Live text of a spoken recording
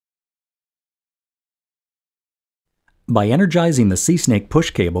By energizing the SeeSnake push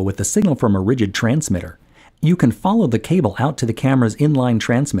cable with the signal from a RIDGID transmitter, you can follow the cable out to the camera's inline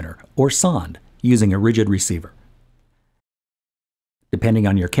transmitter, or sonde, using a RIDGID receiver. Depending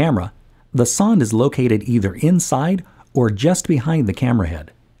on your camera, the sonde is located either inside or just behind the camera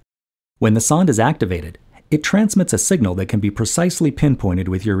head. When the sonde is activated, it transmits a signal that can be precisely pinpointed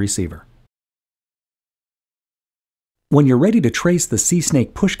with your receiver. When you're ready to trace the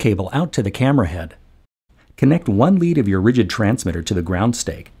SeeSnake push cable out to the camera head, connect one lead of your RIDGID transmitter to the ground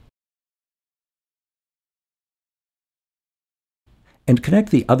stake and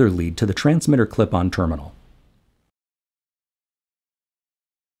connect the other lead to the transmitter clip-on terminal.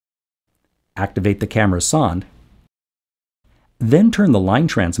 Activate the camera's sonde, then turn the line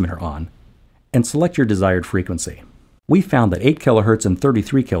transmitter on and select your desired frequency. We found that 8 kHz and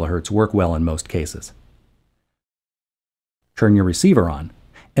 33 kHz work well in most cases. Turn your receiver on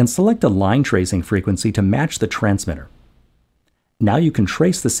and select a line tracing frequency to match the transmitter. Now you can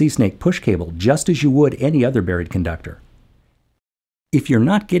trace the SeeSnake push cable just as you would any other buried conductor. If you're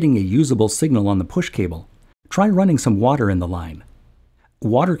not getting a usable signal on the push cable, try running some water in the line.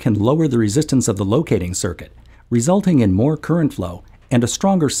 Water can lower the resistance of the locating circuit, resulting in more current flow and a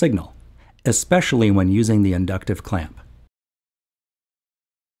stronger signal, especially when using the inductive clamp.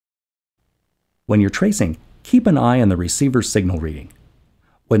 When you're tracing, keep an eye on the receiver's signal reading.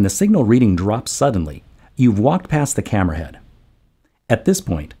 When the signal reading drops suddenly, you've walked past the camera head. At this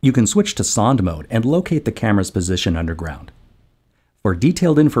point, you can switch to sonde mode and locate the camera's position underground. For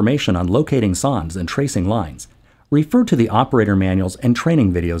detailed information on locating sondes and tracing lines, refer to the operator manuals and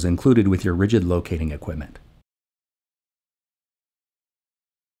training videos included with your RIDGID locating equipment.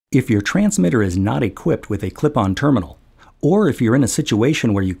 If your transmitter is not equipped with a clip-on terminal, or if you're in a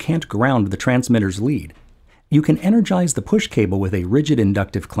situation where you can't ground the transmitter's lead, you can energize the push cable with a RIDGID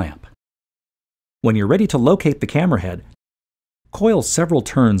inductive clamp. When you're ready to locate the camera head, coil several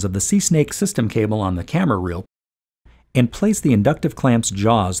turns of the SeeSnake system cable on the camera reel and place the inductive clamp's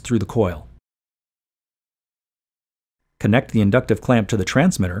jaws through the coil. Connect the inductive clamp to the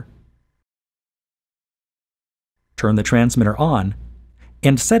transmitter, turn the transmitter on,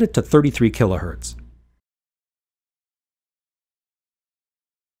 and set it to 33 kHz.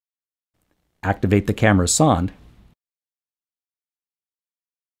 Activate the camera's sonde,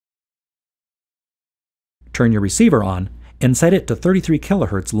 turn your receiver on, and set it to 33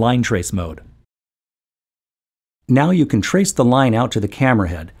 kHz line trace mode. Now you can trace the line out to the camera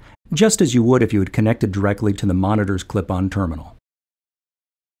head, just as you would if you had connected directly to the monitor's clip-on terminal.